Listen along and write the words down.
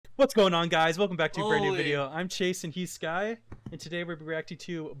What's going on, guys? Welcome back to a brand new Holy. video. I'm Chase and he's Sky, and today we're reacting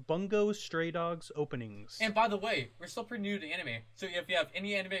to Bungo Stray Dogs openings. And by the way, we're still pretty new to anime, so if you have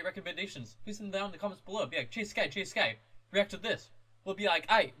any anime recommendations, please send them down in the comments below. Be like, Chase&Sky, react to this. We'll be like,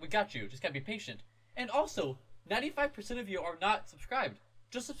 aight, we got you. Just gotta be patient. And also, 95% of you are not subscribed.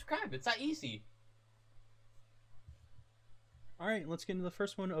 Just subscribe. It's that easy. Alright, let's get into the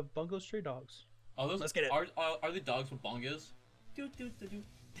first one of Bungo Stray Dogs. Oh, those Let's get it. Are the dogs with bongos? Do.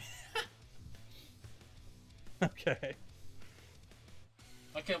 Okay.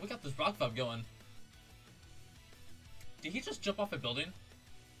 Okay, we got this rock vibe going. Did he just jump off a building?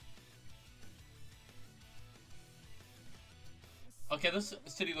 Okay, this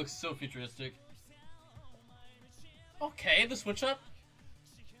city looks so futuristic. Okay, the switch up.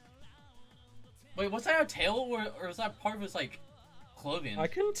 Wait, was that a tail or was that part of his, like, clothing? I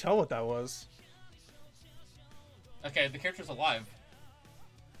couldn't tell what that was. Okay, the character's alive.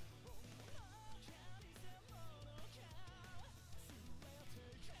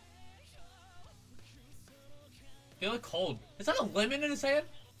 They look cold. Is that a lemon in his hand?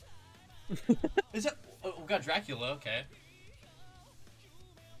 Is it? Oh, we got Dracula. Okay.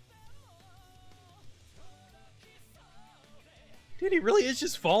 Dude, he really is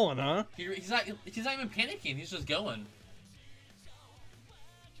just falling, huh? He's not even panicking. He's just going.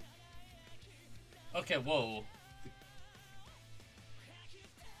 Okay. Whoa.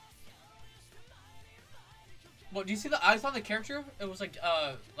 What? Do you see the eyes on the character? It was like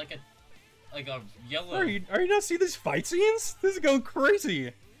a yellow. Are you not seeing these fight scenes? This is going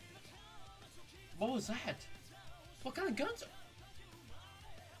crazy. What was that? What kind of guns?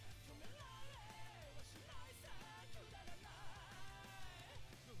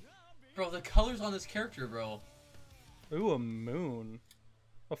 Bro, the colors on this character, bro. Ooh, a moon.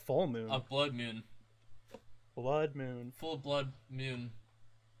 A full moon. A blood moon. Blood moon. Full blood moon.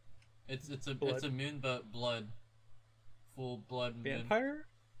 It's a moon but blood. Full blood moon. Vampire?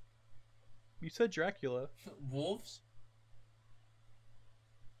 You said Dracula. Wolves?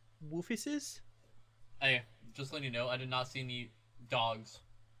 Wolfises? Hey, just letting you know, I did not see any dogs.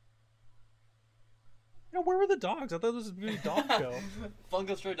 No, where were the dogs? I thought this was a really dog show.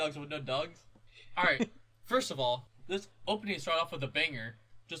 Bungo Stray Dogs with no dogs. Alright, first of all, this opening started off with a banger.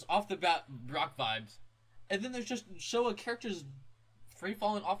 Just off the bat, rock vibes. And then there's just show a character's free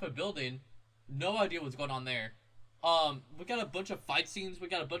falling off a building. No idea what's going on there. We got a bunch of fight scenes. We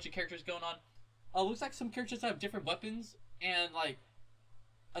got a bunch of characters going on. Looks like some characters have different weapons and like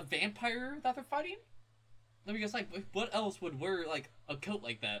a vampire that they're fighting. Let me guess, like, what else would wear like a coat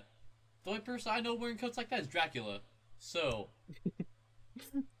like that? The only person I know wearing coats like that is Dracula. So,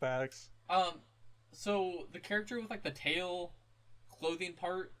 Facts. so the character with like the tail, clothing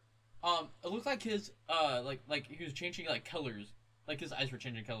part, it looked like his like he was changing like colors, like his eyes were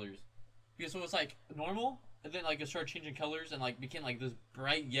changing colors, because it was like normal, and then like it started changing colors and like became like this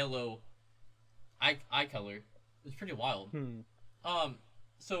bright yellow eye color. It's pretty wild.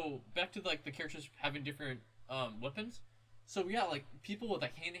 So back to like the characters having different weapons. So we got like people with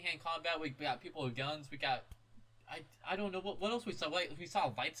like hand-to-hand combat. We got people with guns. We got I don't know what else we saw. Like we saw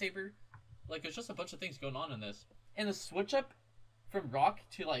a lightsaber. Like there's just a bunch of things going on in this. And the switch up from rock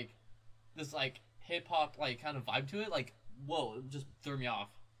to like this like hip hop like kind of vibe to it. Like whoa, it just threw me off.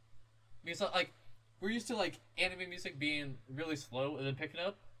 Because like we're used to like anime music being really slow and then picking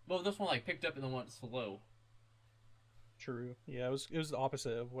up. Well, this one like picked up and then went slow. True. Yeah, it was the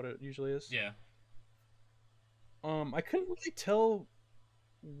opposite of what it usually is. Yeah. I couldn't really tell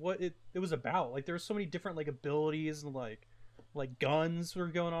what it was about. Like there were so many different like abilities and like guns were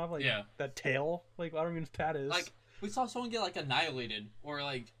going off. Like yeah. That tail. Like I don't even know what that is. Like we saw someone get like annihilated or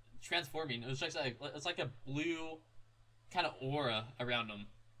like transforming. It was just like it's like a blue kind of aura around them.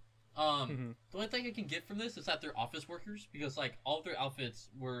 The only thing I can get from this is that they're office workers because like all of their outfits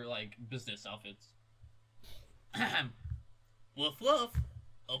were like business outfits. Woof woof.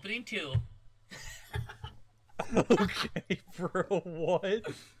 Opening 2. Okay, bro, what?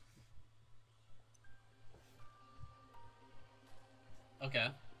 Okay.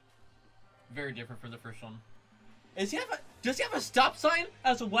 Very different from the first one. Does he have a stop sign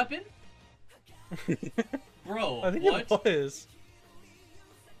as a weapon? Bro, I think what? it was.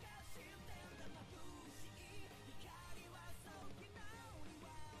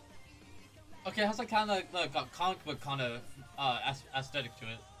 Okay, it has like kind of like a comic book kind of aesthetic to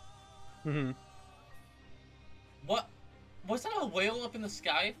it. What? Was that a whale up in the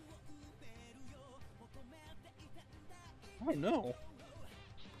sky? I don't know.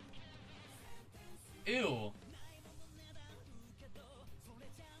 Ew.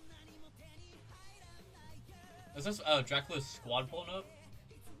 Is this Dracula's squad pulling up?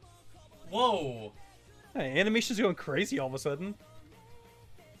 Whoa. Hey, animation's going crazy all of a sudden.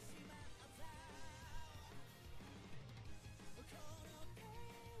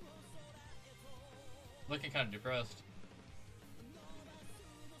 Looking kind of depressed.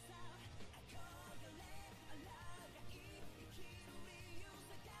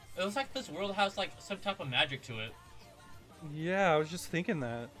 It looks like this world has like some type of magic to it. Yeah, I was just thinking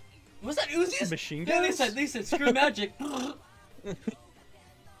that. Was that Uzis? Machine Yeah, guns? they said screw magic.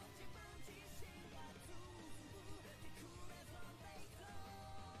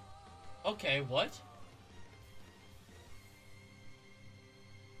 Okay, what?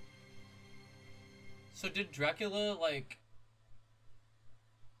 So did Dracula like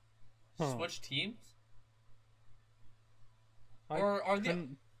switch teams? Or are they?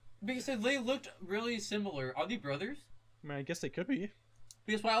 Because they looked really similar. Are they brothers? I mean, I guess they could be.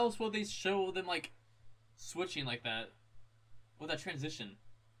 Because why else would they show them like switching like that with that transition?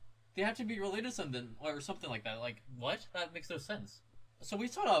 They have to be related to something or something like that. Like what? That makes no sense. So we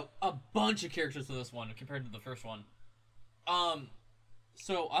saw a bunch of characters in this one compared to the first one.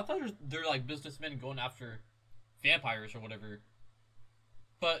 So I thought they're like businessmen going after vampires or whatever.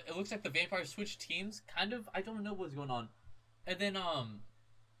 But it looks like the vampires switched teams. Kind of. I don't know what's going on. And then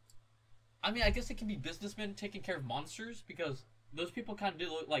I mean, I guess it can be businessmen taking care of monsters because those people kind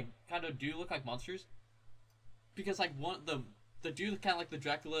of do look like monsters. Because like the dude kind of like the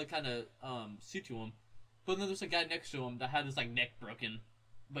Dracula kind of suit to him, but then there's a guy next to him that had his like neck broken,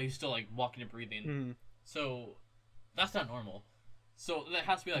 but he's still like walking and breathing. Mm. So that's not normal. So that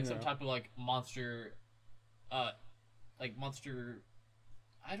has to be like some type of like monster, monster.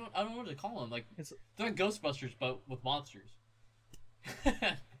 I don't know what to call them. Like they're like Ghostbusters, but with monsters.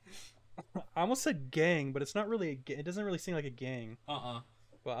 I almost said gang, but it's not really it doesn't really seem like a gang.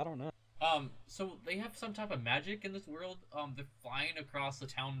 But I don't know. So they have some type of magic in this world. They're flying across the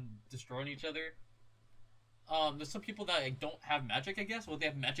town, destroying each other. There's some people that like, don't have magic, I guess. Well, they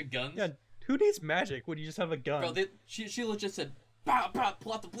have magic guns. Yeah, who needs magic when you just have a gun? Bro, she legit said, "Bah, bah,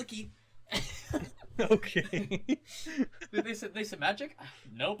 pull out the blicky." Okay. they said magic?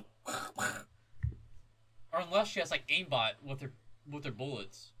 Nope. Or unless she has like aimbot with her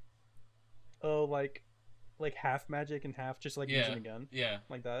bullets. Oh, like half magic and half just like using a gun. Yeah.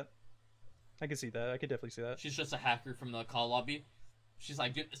 Like that. I can see that. I could definitely see that. She's just a hacker from the call lobby. She's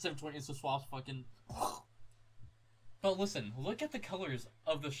like, 720 instant swaps, fucking. But listen, look at the colors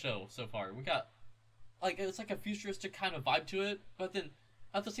of the show so far. We got, like, it's like a futuristic kind of vibe to it, but then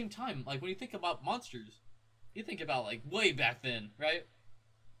at the same time, like, when you think about monsters, you think about, like, way back then, right?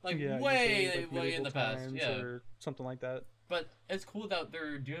 Like, way in the past. Yeah. Or something like that. But it's cool that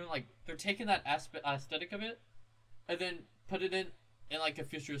they're doing, like, they're taking that aesthetic of it and then put it in like a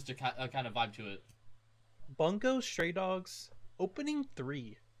futuristic kind of vibe to it. Bungo Stray Dogs opening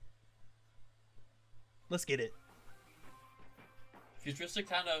 3. Let's get it. Futuristic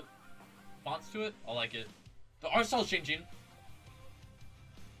kind of fonts to it. I like it. The art style's changing.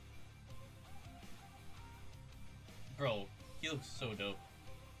 Bro, he looks so dope.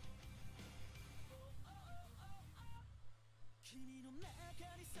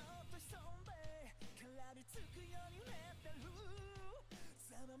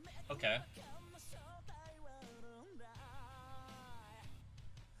 Okay.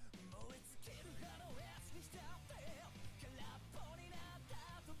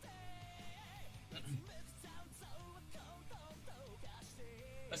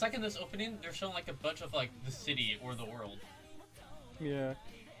 It's like in this opening, they're showing like a bunch of like the city or the world. Yeah.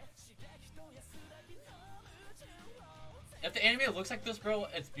 If the anime looks like this, bro,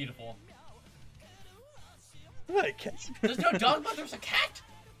 it's beautiful. Cat. There's no dog, but there's a cat!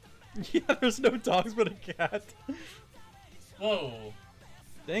 Yeah, there's no dogs but a cat. Whoa.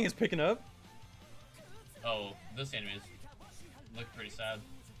 Dang, it's picking up. Oh, this anime looks pretty sad.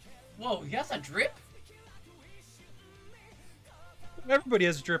 Whoa, he has a drip? Everybody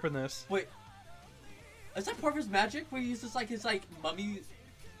has a drip in this. Wait. Is that part of his magic where he uses like his like mummy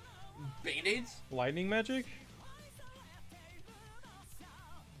band-aids? Lightning magic?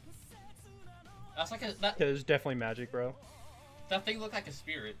 That's like a Yeah, there's definitely magic, bro. that thing looked like a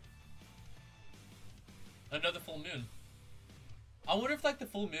spirit. Another full moon. I wonder if like the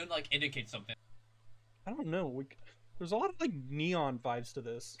full moon like indicates something. I don't know. There's a lot of like neon vibes to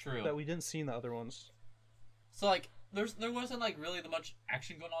this. True. That we didn't see in the other ones. So like there wasn't like really much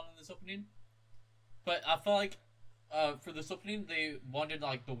action going on in this opening. But I felt like for this opening they wanted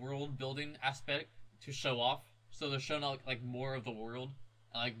like the world building aspect to show off. So they're showing like more of the world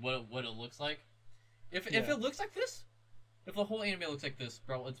and like what it looks like. If it looks like this, if the whole anime looks like this,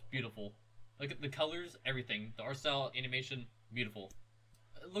 bro, it's beautiful. Like the colors, everything, the art style, animation, beautiful.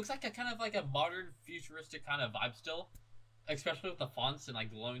 it looks like a kind of like a modern futuristic kind of vibe still, especially with the fonts and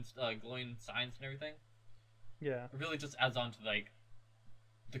like glowing signs and everything. Yeah. It really just adds on to like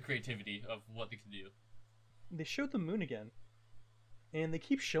the creativity of what they can do. They showed the moon again, and they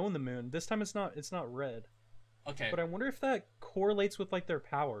keep showing the moon. This time it's not red. Okay. But I wonder if that correlates with like their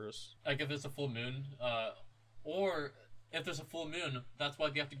powers. Like if there's a full moon, or if there's a full moon, that's why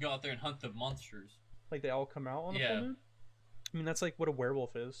they have to go out there and hunt the monsters. Like they all come out on the full moon? I mean, that's like what a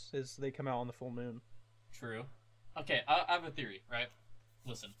werewolf is they come out on the full moon. True. Okay, I have a theory, right?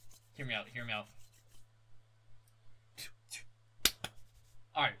 Listen. Hear me out.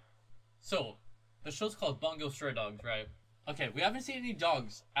 Alright. So, the show's called Bungo Stray Dogs, right? Okay, we haven't seen any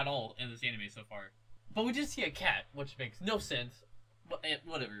dogs at all in this anime so far. But we did see a cat, which makes no sense. But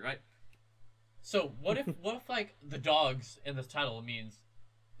whatever, right? So, what if like the dogs in this title means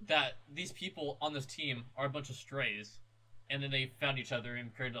that these people on this team are a bunch of strays, and then they found each other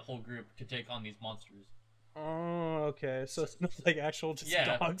and created a whole group to take on these monsters? Oh, okay. So it's not like actual just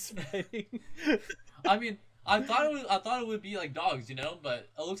dogs fighting. I mean, I thought it would be like dogs, you know, but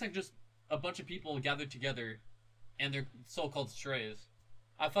it looks like just a bunch of people gathered together, and they're so-called strays.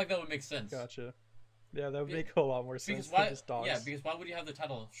 I feel like that would make sense. Gotcha. Yeah, that would make a lot more sense than just dogs. Yeah, because why would you have the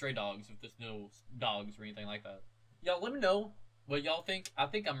title Stray Dogs if there's no dogs or anything like that? Y'all, let me know what y'all think. I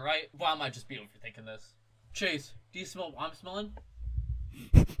think I'm right. Well, I might just be overthinking this. Chase, do you smell what I'm smelling?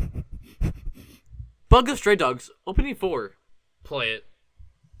 Bungo Stray Dogs, opening 4. Play it.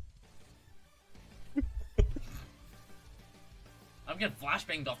 I'm getting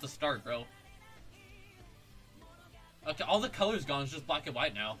flashbanged off the start, bro. Okay, all the colors gone. It's just black and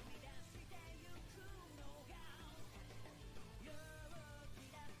white now.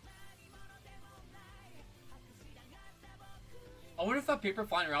 I wonder if that paper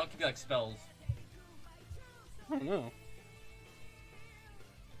flying around could be like spells. I don't know.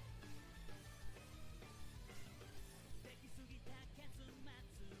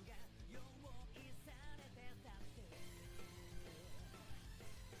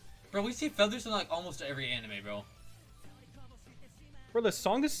 Bro, we see feathers in like almost every anime, bro. Bro, the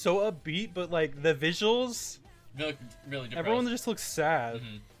song is so upbeat, but like the visuals, They look really depressed. everyone just looks sad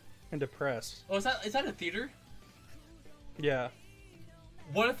and depressed. Oh, is that a theater? Yeah.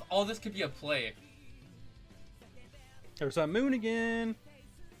 What if all this could be a play? There's that moon again.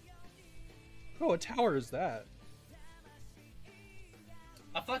 Oh, what tower is that?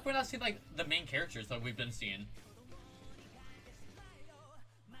 I feel like we're not seeing like the main characters that we've been seeing.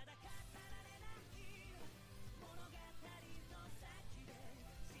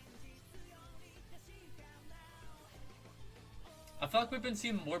 I feel like we've been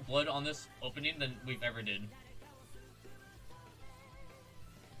seeing more blood on this opening than we've ever did.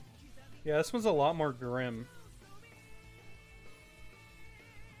 Yeah, this one's a lot more grim.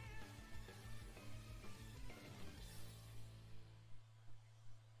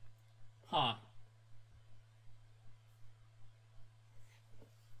 Huh.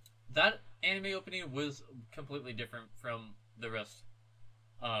 That anime opening was completely different from the rest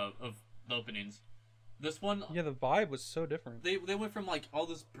of the openings. This one, Yeah, the vibe was so different. they went from like all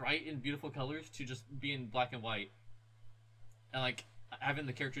this bright and beautiful colors to just being black and white, and like having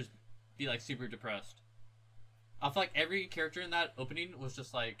the characters be like super depressed. I feel like every character in that opening was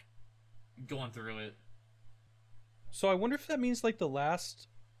just like going through it. So I wonder if that means like the last,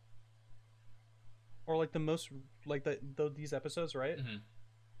 or like the most, like these episodes, right? Mm-hmm. Do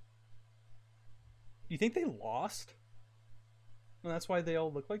you think they lost? And that's why they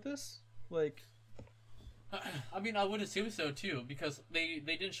all look like this? Like, I mean, I would assume so too, because they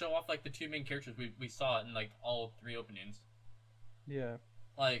didn't show off like the two main characters we saw in like all 3 openings. yeah.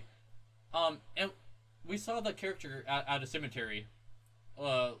 Like, and we saw the character at a cemetery,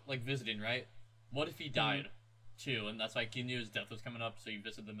 like visiting, right? What if he died too, and that's like he knew his death was coming up, so he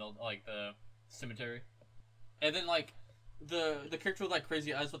visited the cemetery, and then like the character with like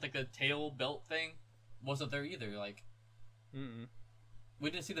crazy eyes with like the tail belt thing wasn't there either. Like, we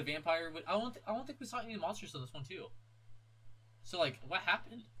didn't see the vampire. I don't think we saw any monsters in this one too. So like, what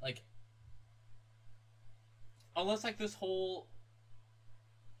happened? Like, unless like this whole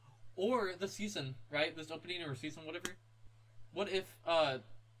or the season, right? This opening or season, whatever. What if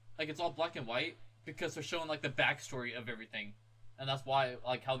like it's all black and white because they're showing like the backstory of everything, and that's why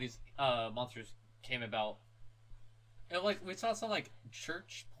like how these monsters came about. And like we saw some like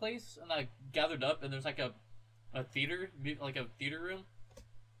church place and like gathered up, and there's like a theater, like a theater room.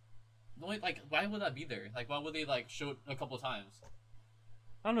 Like, why would that be there? Like, why would they like show it a couple of times?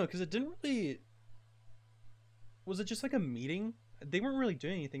 I don't know, because it didn't really. Was it just like a meeting? They weren't really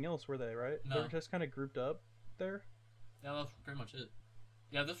doing anything else, were they? Right? No. They were just kind of grouped up there. Yeah, that's pretty much it.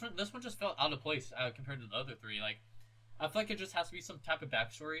 Yeah, this one just felt out of place compared to the other three. Like, I feel like it just has to be some type of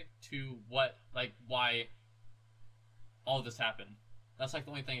backstory to what, like, why all this happened. That's like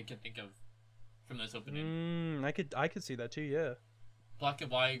the only thing I can think of from this opening. I could see that too. Yeah. Black and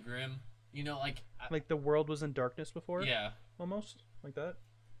white, grim. You know, like, Like the world was in darkness before. yeah, Almost like that.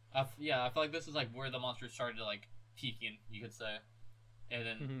 yeah. I feel like this is like where the monsters started like peaking, you could say, and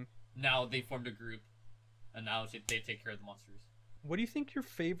then Mm-hmm. now they formed a group, and now they take care of the monsters. What do you think your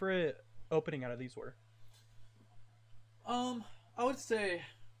favorite opening out of these were? I would say,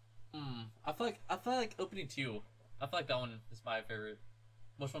 I feel like opening two. I feel like that one is my favorite.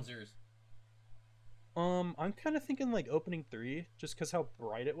 Which one's yours? I'm kind of thinking like opening 3, just because how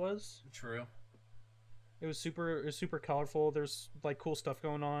bright it was. True. It was super colorful. There's like cool stuff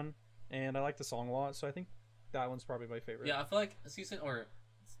going on, and I like the song a lot. So I think that one's probably my favorite. Yeah, I feel like it's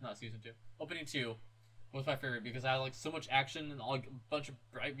not season two. Opening two was my favorite because I had like so much action and like a bunch of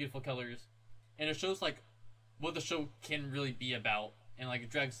bright, beautiful colors, and it shows like what the show can really be about, and like it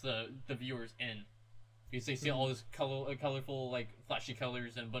drags the viewers in because they see all this colorful, like flashy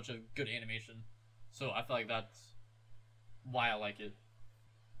colors and a bunch of good animation. So I feel like that's why I like it.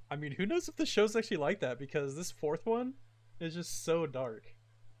 I mean, who knows if the show's actually like that, because this fourth one is just so dark.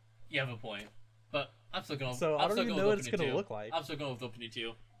 You have a point, but I'm still going. So I don't even know what it's gonna look like. I'm still going with opening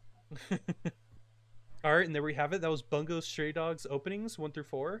two. All right, and there we have it. That was Bungo's Stray Dogs openings 1 through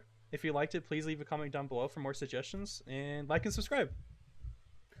 4. If you liked it, please leave a comment down below for more suggestions, and like and subscribe.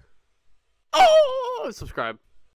 Oh, subscribe.